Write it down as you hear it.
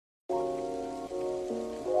What's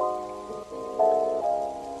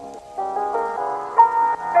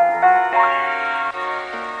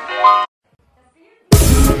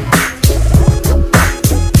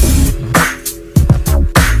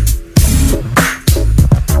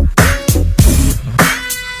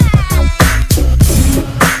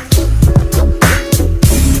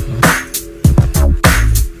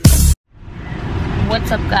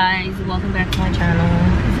up, guys? Welcome back to my channel.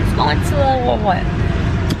 This is going to what?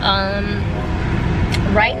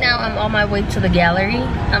 Right now I'm on my way to the gallery.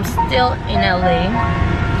 I'm still in LA.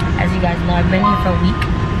 As you guys know, I've been here for a week.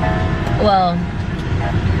 Well,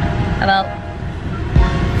 about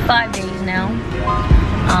 5 days now.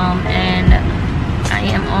 And I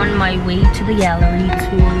am on my way to the gallery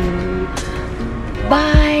to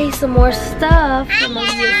buy some more stuff for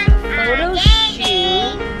Milli's photo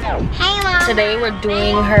shoot. Hey, Mom. Today we're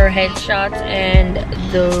doing her headshots and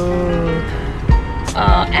the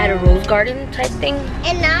at a rose garden type thing.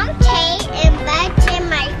 And I'm Kate and that's in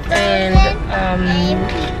my And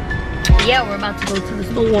yeah, we're about to go to the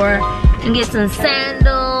store and get some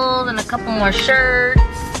sandals and a couple more shirts.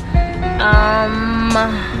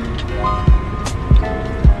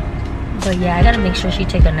 But yeah, I gotta make sure she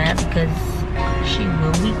take a nap because she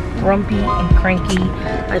will be grumpy and cranky.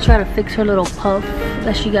 I try to fix her little puff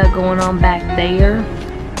that she got going on back there.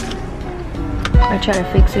 I try to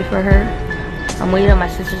fix it for her. I'm waiting on my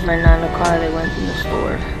sisters right now in the car. They went to the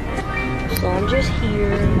store. So I'm just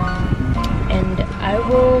here. And I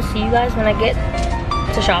will see you guys when I get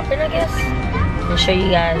to shopping, I guess. And show you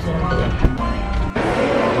guys what I'm doing.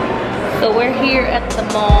 So we're here at the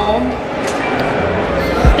mall.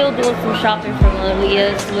 Still doing some shopping for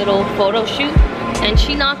Malia's little photo shoot. And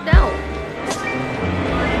she knocked out.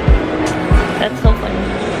 That's so funny.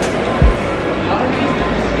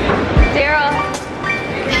 Sarah,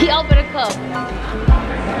 y'all better come.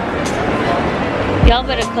 Y'all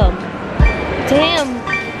better come. Damn.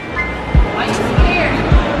 Why are you scared?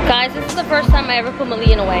 Guys, this is the first time I ever put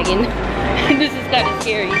Milli in a wagon. This is kind of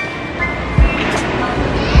scary.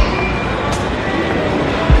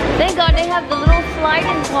 Thank God they have the little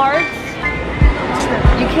sliding parts.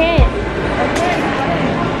 You can't.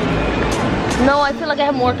 No, I feel like I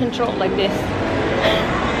have more control like this.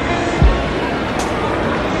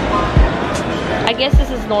 I guess this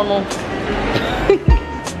is normal.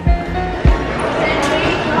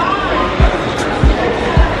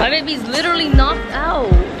 My baby's literally knocked out.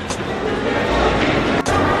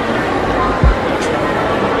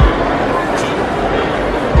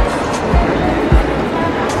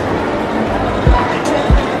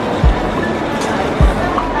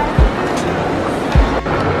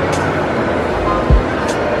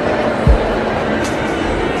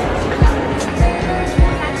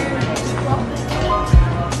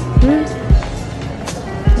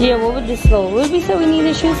 Yeah, what would this go? What did we say we need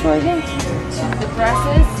the shoes for again? The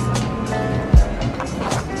dresses?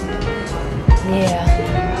 Yeah.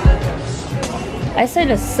 I said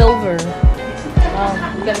a silver. Oh,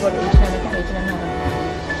 we gotta go to H&M.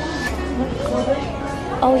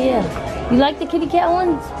 Oh yeah. You like the kitty cat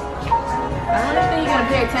ones? I don't think you're gonna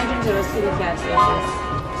pay attention to those kitty cat faces.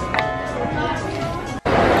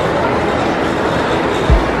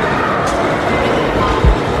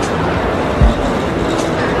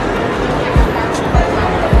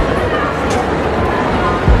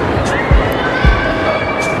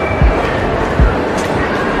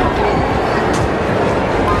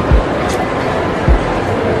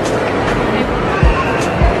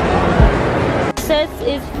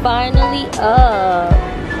 Is finally up.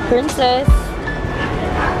 Princess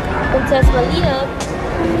Malia.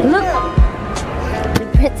 Look. The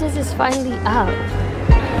princess is finally up.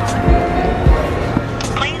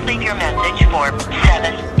 Please leave your message for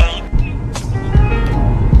 7-8.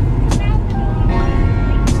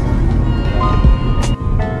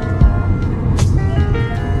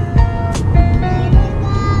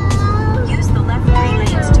 Use the left 3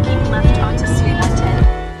 lanes to keep left onto State 110.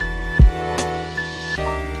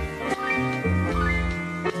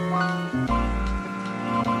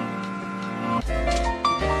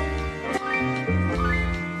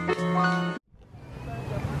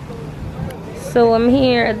 So I'm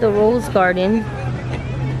here at the Rose Garden.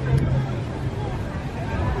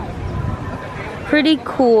 Pretty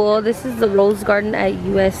cool. This is the Rose Garden at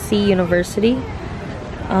USC University.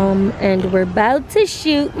 And we're about to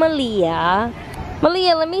shoot Malia.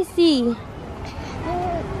 Malia, let me see.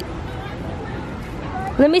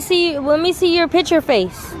 Let me see your picture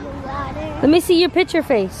face. Let me see your picture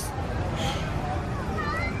face.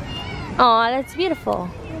 Aw, that's beautiful.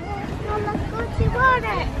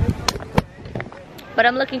 But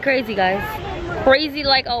I'm looking crazy, guys. Crazy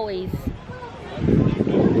like always.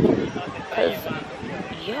 Cause,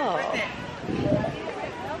 yo.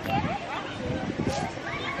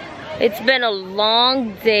 It's been a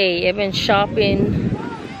long day. I've been shopping,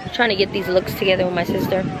 trying to get these looks together with my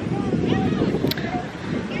sister.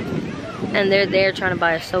 And they're there trying to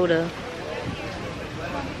buy a soda.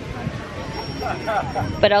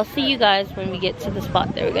 But I'll see you guys when we get to the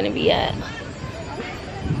spot that we're gonna be at.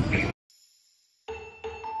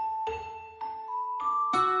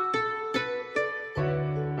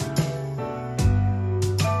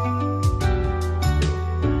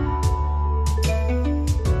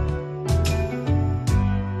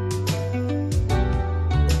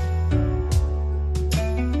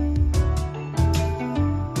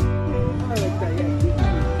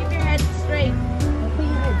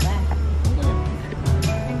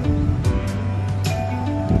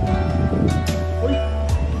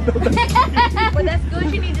 But that's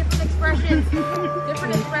good, you need different expressions.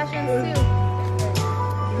 Different expressions too.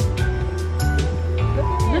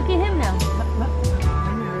 Look at him now.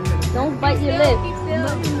 Don't bite your lip. Keep still.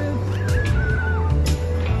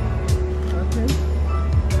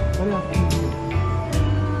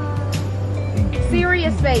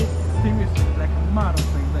 Serious face. Seriously, like a model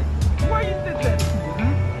thing. Like, why you did that?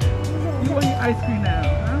 Huh? You want your ice cream now,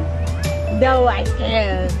 huh? No, I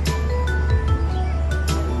can't.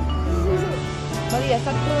 Maria,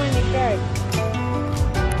 stop pulling the shirt.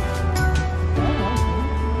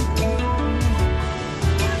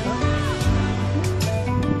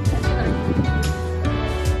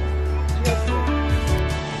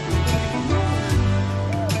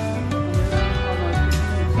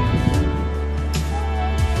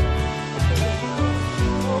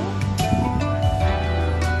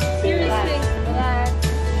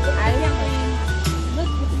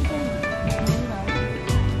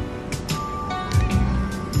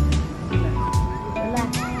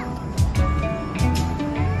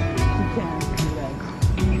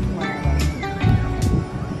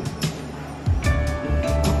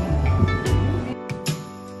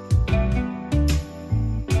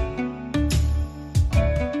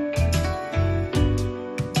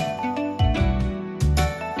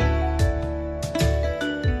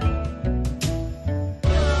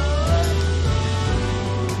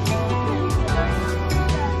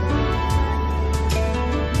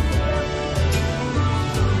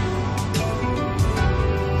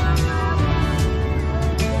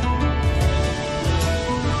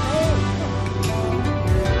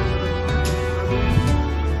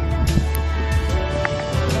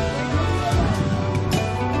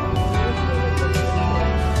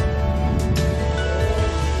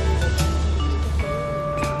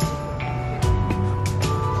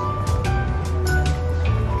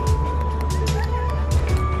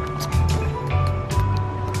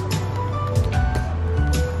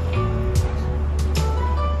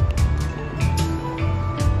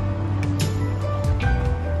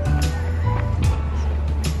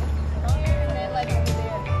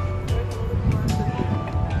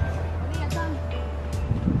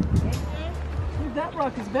 That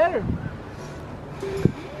rock is better.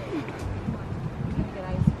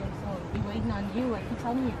 Be waiting on you. I keep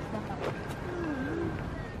telling you stuff.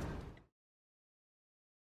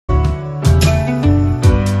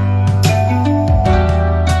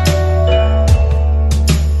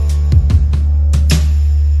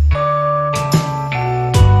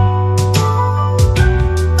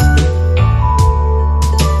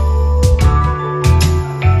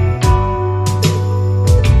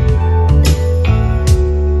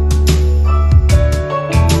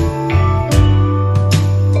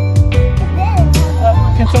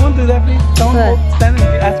 Can someone do that, please?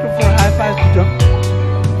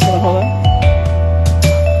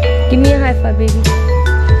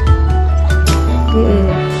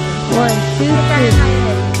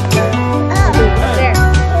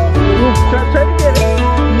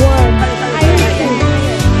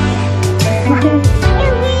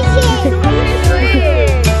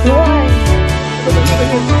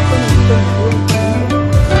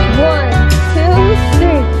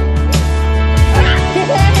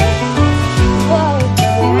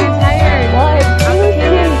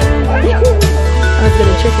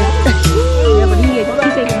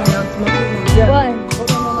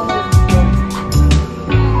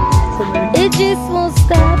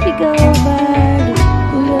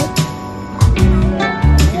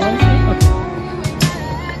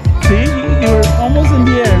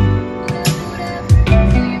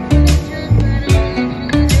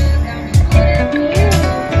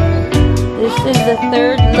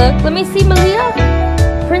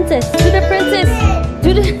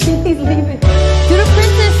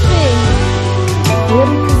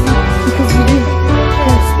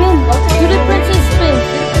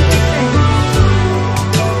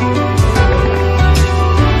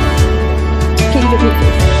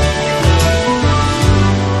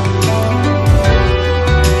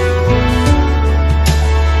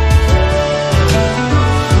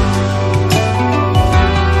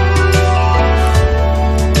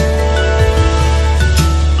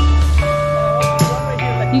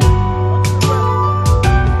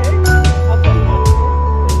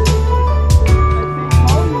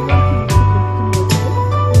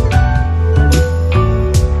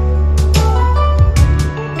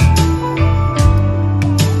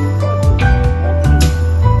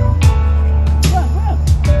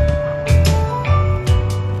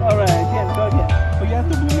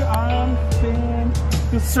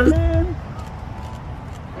 Celine.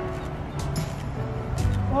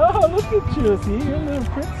 Oh, look at you. See, you're a little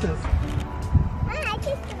princess. I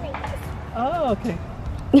just like this. Oh, okay.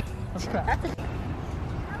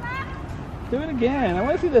 Do it again. I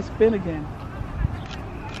want to see the spin again.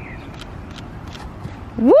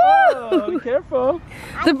 Woo! Oh, be careful.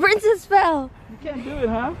 The princess fell. You can't do it,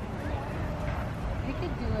 huh? You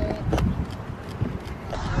could do it.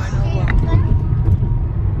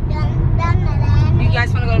 You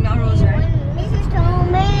guys want to go to Melrose, right? Mrs.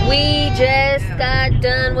 Snowman. We just got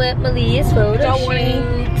done with Milli's photo Don't worry.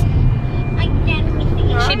 shoot.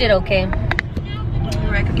 She did okay.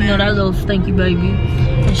 You know that little stinky baby.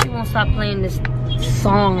 And she won't stop playing this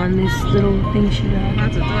song on this little thing she got. I'm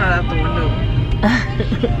about to throw it out the window.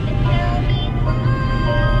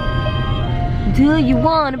 Do you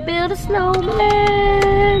want to build a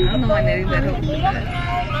snowman? I don't know why Nelly's that hope.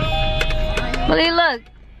 Milli, look.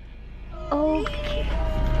 Okay.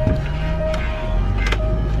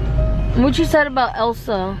 What you said about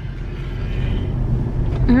Elsa?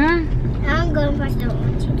 Hmm? I'm going to press the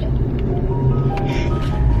one to do.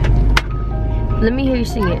 Let me hear you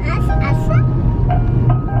sing it.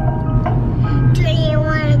 Do you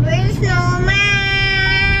want to build a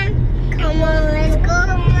snowman? Come on, let's go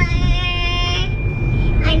play.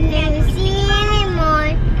 I never see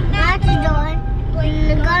anymore. Not the door. When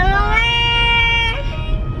the gun away.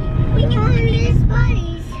 We want these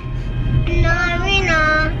bodies. No, we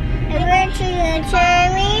know. I bet you turn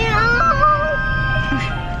me on.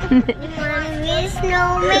 You want to be a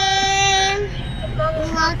snowman?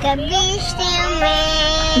 Like a beach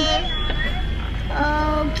man.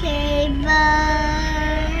 Okay,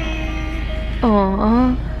 bye.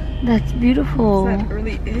 Aw, that's beautiful. That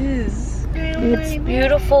really is. It's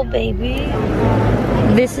beautiful, baby.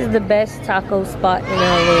 This is the best taco spot in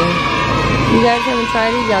LA. You guys haven't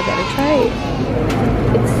tried it? Y'all gotta try it.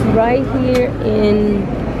 It's right here in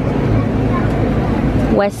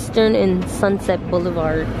Western and Sunset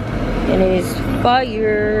Boulevard. And it is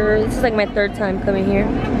fire. This is like my 3rd time coming here.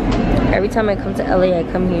 Every time I come to LA, I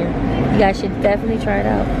come here. You guys should definitely try it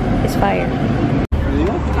out. It's fire.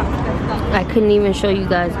 I couldn't even show you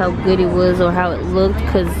guys how good it was or how it looked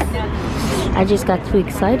because I just got too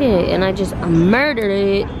excited and I just murdered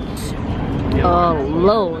it. Oh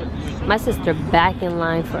Lord. My sister back in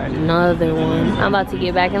line for another one. I'm about to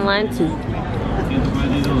get back in line too.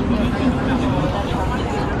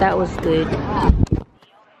 That was good.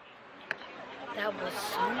 That was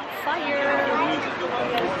so fire.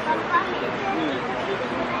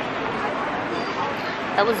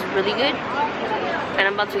 That was really good. And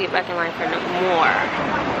I'm about to get back in line for more.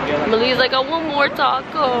 Milli's like, I want more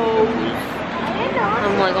tacos.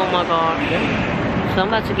 I'm like, oh my gosh. So I'm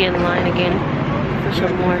about to get in line again for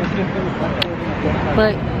some more.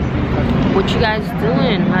 But what you guys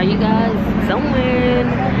doing? How you guys doing?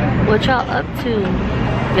 What y'all up to?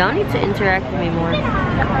 Y'all need to interact with me more.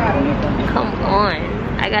 Come on.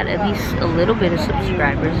 I got at least a little bit of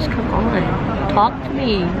subscribers. Come on. Talk to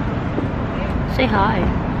me. Say hi.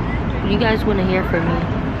 What do you guys want to hear from me?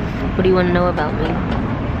 What do you want to know about me?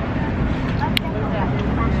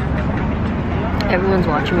 Everyone's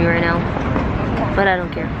watching me right now. But I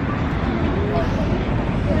don't care.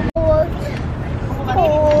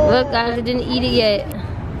 Look guys, I didn't eat it yet.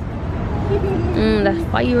 That's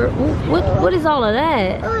fire. Ooh, what is all of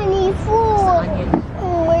that? I need food.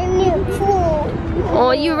 Oh, I need food.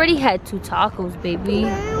 Oh, you already had 2 tacos, baby.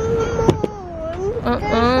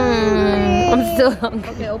 I'm still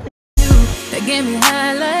hungry. That get me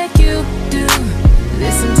high like you do.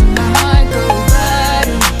 Listen to my heart go